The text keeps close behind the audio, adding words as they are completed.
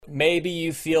maybe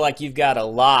you feel like you've got a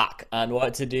lock on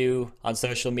what to do on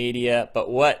social media, but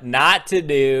what not to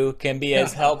do can be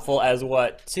as helpful as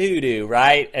what to do,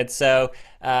 right? And so,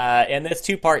 in this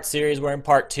two-part series, we're in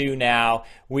part two now.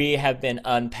 We have been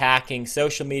unpacking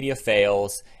social media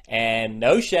fails, and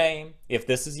no shame if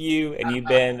this is you and you've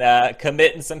been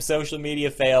committing some social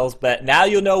media fails, but now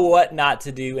you'll know what not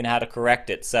to do and how to correct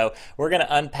it. So we're going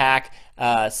to unpack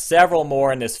several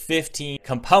more in this 15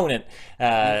 component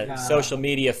social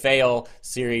media fail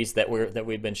series that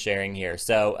we've been sharing here.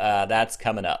 So that's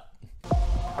coming up.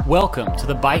 Welcome to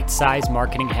the Bite Size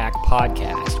Marketing Hack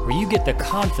Podcast, where you get the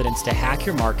confidence to hack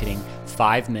your marketing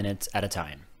 5 minutes at a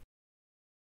time.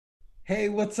 Hey,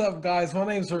 what's up, guys? My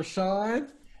name's Rashawn.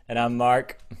 And I'm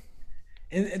Mark.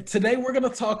 And today we're going to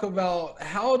talk about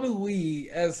how do we,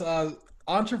 as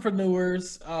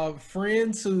entrepreneurs,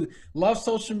 friends who love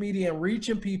social media and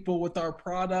reaching people with our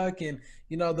product and,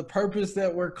 you know, the purpose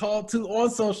that we're called to on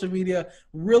social media,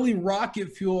 really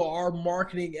rocket fuel our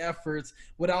marketing efforts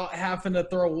without having to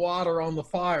throw water on the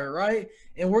fire, right?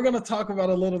 And we're going to talk about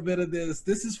a little bit of this.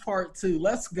 This is part two.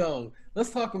 Let's go.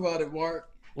 Let's talk about it, Mark.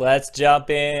 Let's jump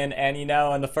in. And, you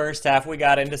know, in the first half, we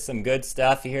got into some good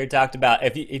stuff. You talked about,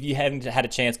 if you haven't had a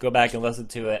chance, go back and listen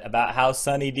to it, about how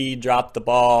Sunny D dropped the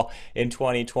ball in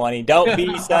 2020. Don't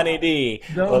be Sunny D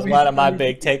was one of my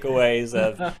big takeaways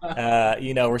of,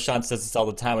 you know, Rashawn says this all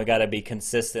the time. We got to be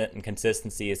consistent, and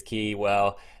consistency is key.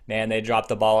 Well, man, they dropped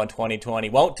the ball in 2020.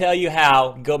 Won't tell you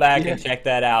how. Go back and check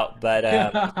that out. But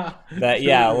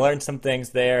yeah, learned some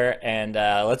things there. And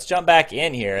let's jump back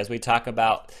in here as we talk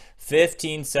about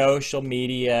 15 social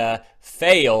media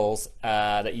fails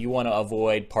that you want to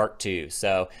avoid, part two.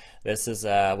 So this is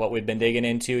what we've been digging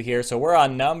into here. So we're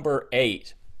on number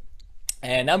 8.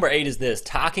 And number 8 is this: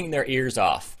 talking their ears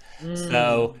off.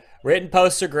 So written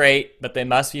posts are great, but they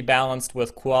must be balanced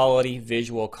with quality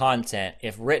visual content.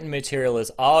 If written material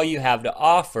is all you have to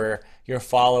offer, your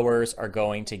followers are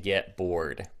going to get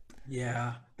bored.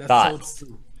 Yeah, that's Thoughts? so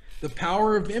true. The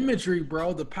power of imagery,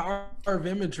 bro. The power of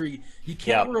imagery. You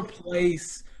can't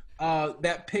replace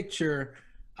that picture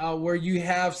where you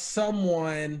have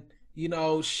someone, you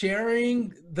know,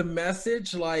 sharing the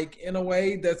message like in a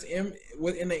way that's in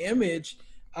the image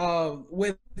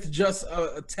with just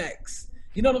a text.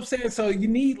 You know what I'm saying? So you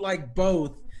need like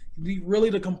both. You need really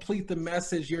to complete the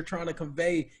message you're trying to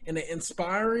convey in an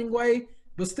inspiring way,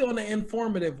 but still in an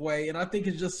informative way. And I think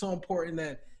it's just so important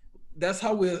that that's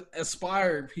how we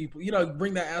aspire people, you know,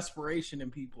 bring that aspiration in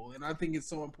people. And I think it's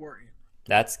so important.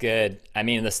 That's good. I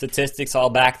mean, the statistics all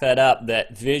back that up,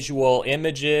 that visual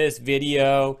images,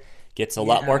 video gets a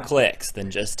lot more clicks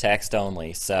than just text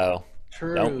only. So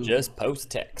don't just post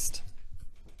text.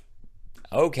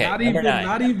 Okay, number 9.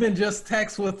 Not even just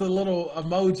text with a little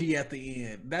emoji at the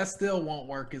end. That still won't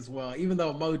work as well, even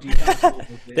though emoji helps a little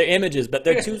bit. They're images, but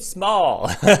they're too small.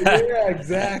 Yeah,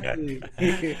 exactly.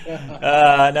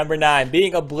 Number 9,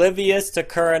 being oblivious to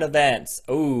current events.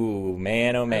 Ooh,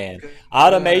 man, oh man.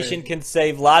 Automation can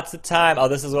save lots of time. Oh,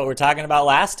 this is what we were talking about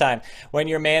last time. When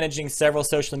you're managing several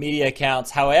social media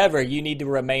accounts, however, you need to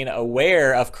remain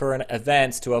aware of current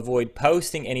events to avoid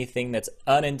posting anything that's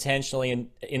unintentionally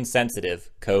insensitive.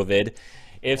 COVID.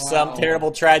 If some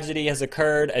terrible tragedy has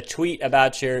occurred, a tweet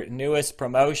about your newest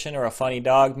promotion or a funny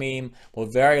dog meme will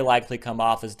very likely come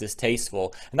off as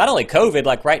distasteful. And not only COVID,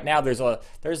 like right now there's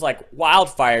like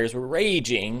wildfires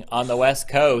raging on the West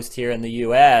Coast here in the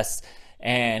US,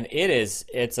 and it's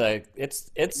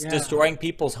destroying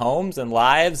people's homes and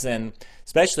lives, and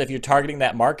especially if you're targeting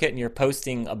that market and you're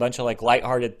posting a bunch of like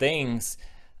lighthearted things,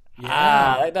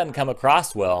 that doesn't come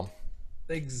across well.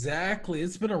 Exactly.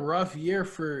 It's been a rough year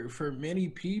for many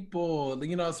people,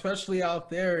 you know, especially out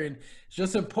there. And it's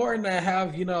just important to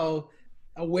have, you know,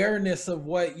 awareness of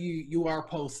what you are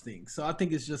posting. So I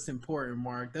think it's just important,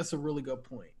 Mark. That's a really good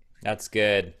point. That's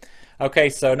good. Okay,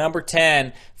 so number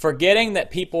 10, forgetting that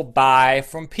people buy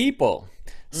from people.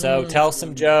 So tell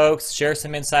some jokes, share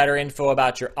some insider info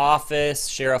about your office,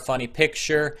 share a funny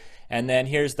picture. And then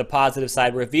here's the positive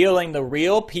side: revealing the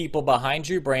real people behind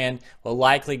your brand will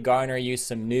likely garner you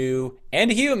some new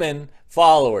and human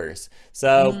followers.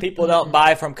 So people don't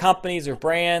buy from companies or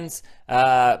brands.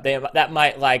 That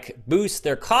might like boost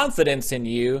their confidence in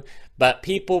you, but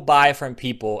people buy from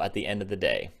people at the end of the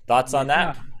day. Thoughts on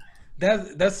that?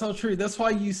 That's so true. That's why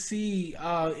you see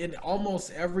in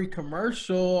almost every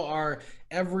commercial or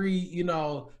every, you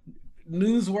know,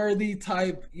 newsworthy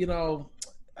type, you know,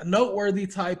 a noteworthy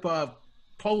type of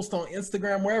post on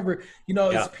Instagram, wherever, you know,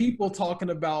 it's people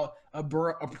talking about a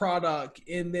product,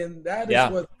 and then that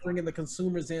is what's bringing the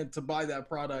consumers in to buy that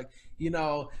product. You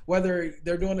know, whether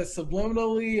they're doing it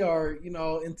subliminally or, you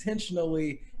know,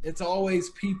 intentionally, it's always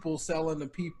people selling to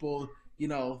people,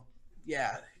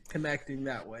 yeah, connecting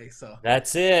that way. So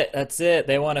That's it. That's it.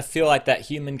 They want to feel like that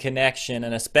human connection.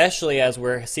 And especially as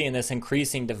we're seeing this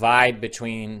increasing divide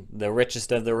between the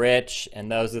richest of the rich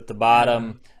and those at the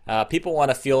bottom, people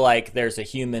want to feel like there's a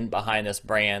human behind this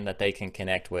brand that they can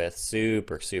connect with.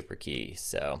 Super, super key.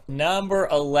 So, number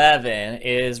 11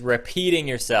 is repeating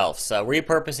yourself. So,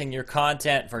 repurposing your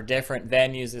content for different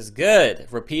venues is good.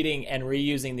 Repeating and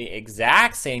reusing the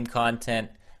exact same content,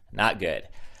 not good.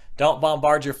 Don't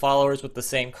bombard your followers with the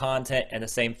same content and the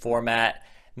same format.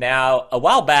 Now, a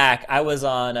while back, I was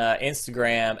on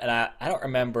Instagram, and I don't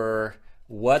remember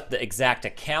what the exact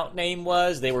account name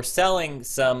was. They were selling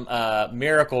some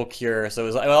Miracle Cure, so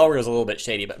it was a little bit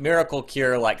shady, but Miracle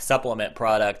Cure like supplement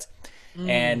product.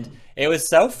 And it was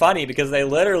so funny because they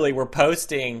literally were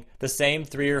posting the same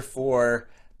 3 or 4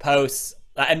 posts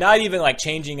and not even like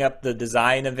changing up the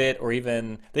design of it, or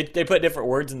even they put different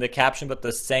words in the caption, but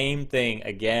the same thing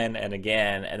again and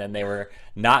again, and then they were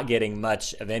not getting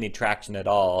much of any traction at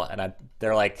all, and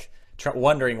they're like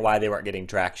wondering why they weren't getting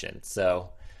traction. So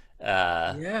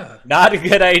yeah, not a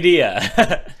good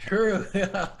idea. true.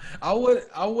 Yeah. I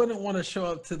wouldn't want to show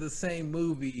up to the same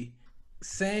movie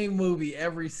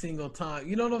every single time.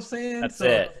 You know what I'm saying? That's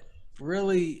it.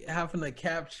 Really having to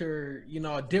capture,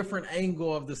 a different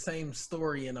angle of the same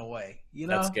story in a way.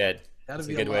 That's good. That's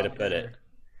a good way to put it. better.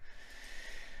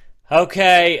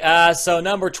 Okay, so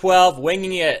number 12,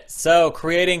 winging it. So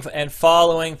creating and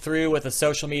following through with a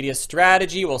social media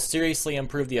strategy will seriously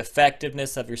improve the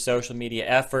effectiveness of your social media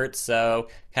efforts. So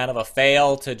kind of a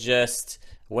fail to just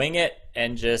wing it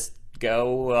and just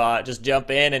go, just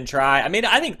jump in and try. I mean,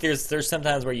 I think there's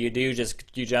sometimes where you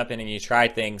jump in and you try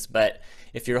things, but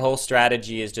if your whole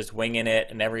strategy is just winging it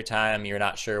and every time you're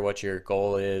not sure what your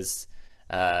goal is,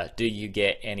 do you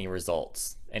get any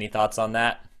results? Any thoughts on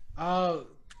that?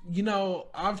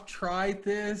 I've tried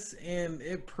this and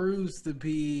it proves to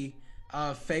be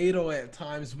fatal at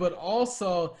times, but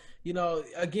also,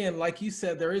 again, like you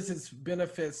said, there is its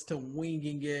benefits to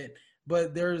winging it,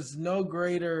 but there's no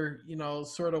greater,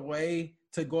 sort of way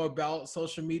to go about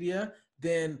social media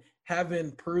than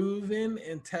having proven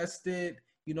and tested,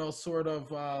 sort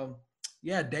of,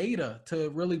 data to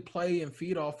really play and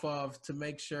feed off of, to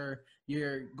make sure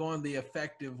you're going the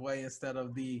effective way instead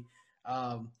of the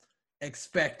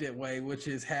expected way, which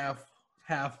is half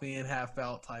in, half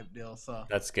out type deal. So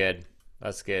that's good.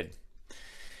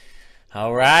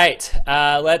 All right,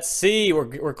 let's see.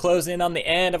 We're closing in on the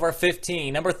end of our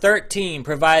 15. Number 13,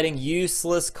 providing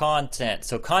useless content.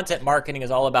 So content marketing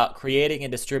is all about creating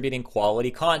and distributing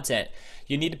quality content.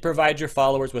 You need to provide your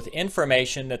followers with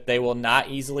information that they will not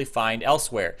easily find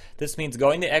elsewhere. This means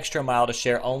going the extra mile to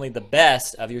share only the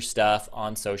best of your stuff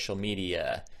on social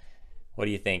media. What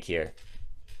do you think here?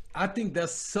 I think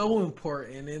that's so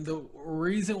important. And the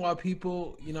reason why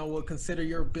people, will consider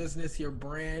your business, your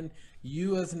brand,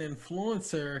 you as an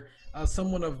influencer,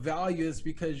 someone of value, is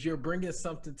because you're bringing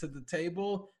something to the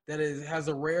table that has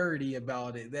a rarity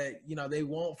about it that, they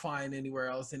won't find anywhere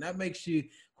else. And that makes you,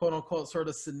 quote unquote, sort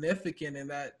of significant in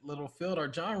that little field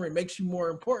or genre. It makes you more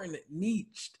important,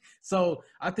 niched. So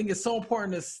I think it's so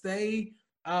important to stay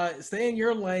in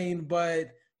your lane,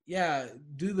 but yeah,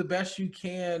 do the best you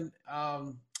can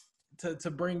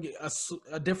to bring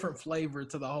a different flavor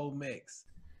to the whole mix.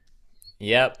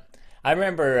 Yep. I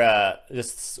remember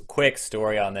just a quick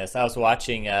story on this. I was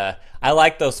watching, I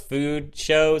like those food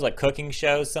shows, like cooking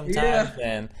shows sometimes.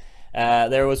 Yeah.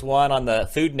 And there was one on the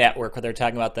Food Network where they're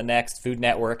talking about the next Food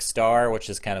Network star, which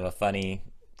is kind of a funny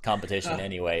competition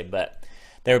anyway. But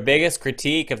their biggest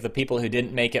critique of the people who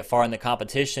didn't make it far in the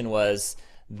competition was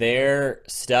their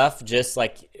stuff just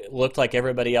looked like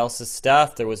everybody else's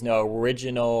stuff. There was no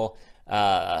original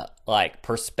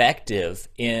perspective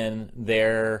in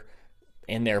their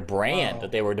brand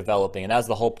that they were developing. And that was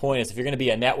the whole point, is if you're going to be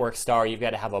a network star, you've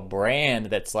got to have a brand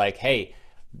that's like, hey,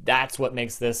 that's what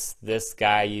makes this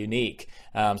guy unique.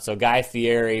 So Guy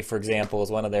Fieri, for example,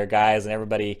 is one of their guys, and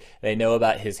everybody, they know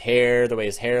about his hair, the way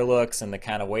his hair looks, and the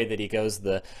kind of way that he goes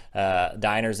the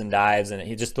diners and dives, and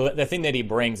the thing that he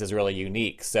brings is really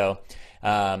unique. So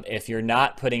if you're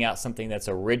not putting out something that's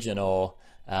original,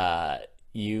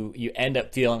 you end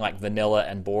up feeling like vanilla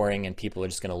and boring, and people are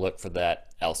just going to look for that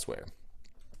elsewhere.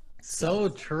 So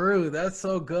true. That's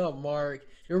so good, Mark.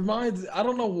 It reminds, I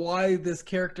don't know why this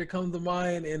character comes to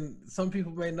mind, and some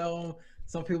people may know him,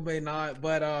 some people may not,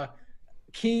 but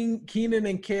Keenan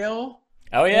and Kel.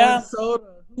 Oh yeah.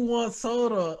 Soda. Who wants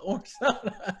soda? Orange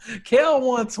soda. Kel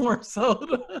wants orange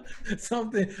soda.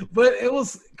 Something. But it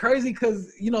was crazy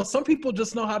because, some people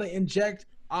just know how to inject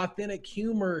authentic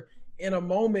humor in a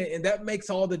moment, and that makes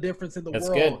all the difference in the That's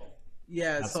world. good.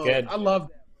 Yeah, That's so good. I love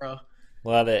that, bro.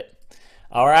 Love it.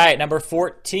 All right, number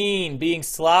 14, being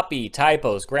sloppy,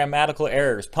 typos, grammatical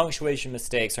errors, punctuation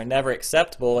mistakes are never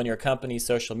acceptable in your company's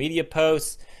social media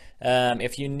posts.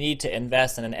 If you need to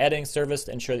invest in an editing service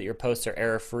to ensure that your posts are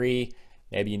error-free,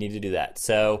 maybe you need to do that.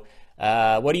 So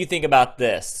what do you think about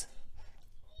this?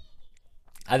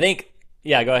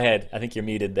 Yeah, go ahead. I think you're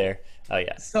muted there. Oh,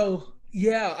 yeah. So,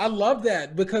 yeah, I love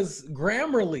that because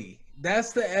Grammarly,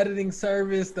 that's the editing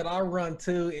service that I run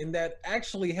to, and that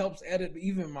actually helps edit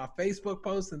even my Facebook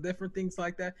posts and different things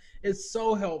like that. It's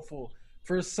so helpful.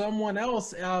 For someone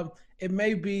else, it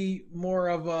may be more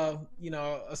of a,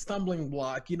 a stumbling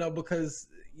block, because,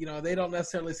 they don't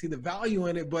necessarily see the value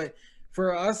in it. But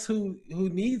for us who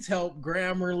needs help,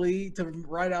 Grammarly, to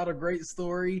write out a great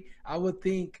story, I would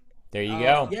think, there you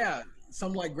go. Yeah,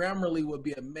 something like Grammarly would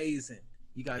be amazing.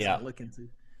 You guys are looking to.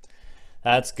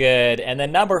 That's good. And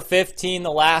then number 15,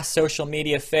 the last social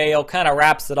media fail, kind of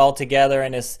wraps it all together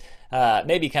and is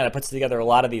maybe kind of puts together a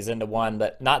lot of these into one,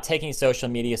 but not taking social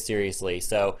media seriously.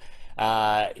 So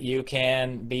you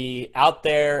can be out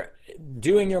there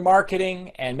doing your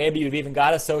marketing, and maybe you've even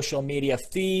got a social media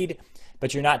feed,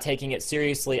 but you're not taking it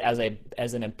seriously as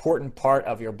an important part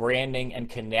of your branding and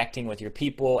connecting with your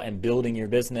people and building your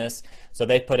business. So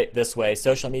they put it this way: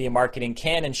 social media marketing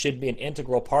can and should be an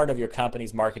integral part of your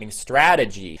company's marketing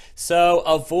strategy. So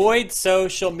avoid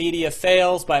social media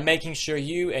fails by making sure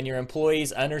you and your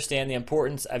employees understand the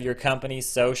importance of your company's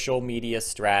social media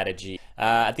strategy.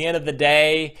 At the end of the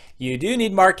day, you do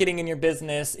need marketing in your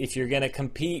business if you're going to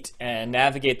compete and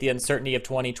navigate the uncertainty of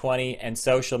 2020, and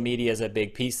social media is a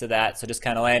big piece of that. So just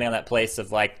kind of landing on that place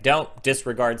of like, don't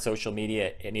disregard social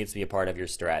media. It needs to be a part of your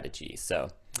strategy. So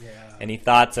any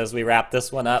thoughts as we wrap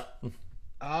this one up?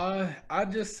 I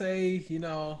just say,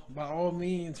 by all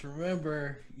means,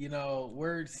 remember,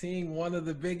 we're seeing one of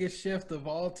the biggest shifts of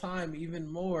all time, even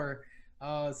more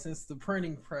since the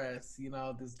printing press,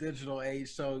 this digital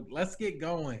age. So let's get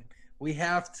going. We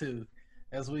have to,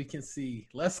 as we can see.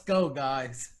 Let's go,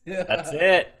 guys. That's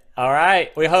it. All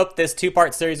right. We hope this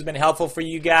two-part series has been helpful for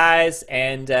you guys.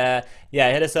 And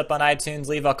hit us up on iTunes.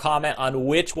 Leave a comment on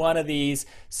which one of these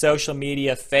social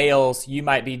media fails you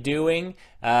might be doing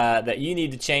that you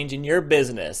need to change in your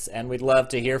business. And we'd love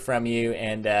to hear from you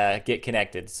and get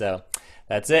connected. So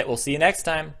that's it. We'll see you next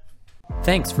time.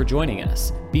 Thanks for joining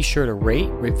us. Be sure to rate,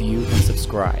 review, and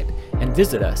subscribe. And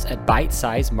visit us at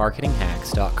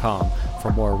bitesizemarketinghacks.com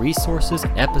for more resources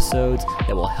and episodes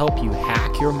that will help you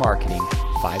hack your marketing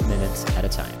 5 minutes at a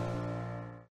time.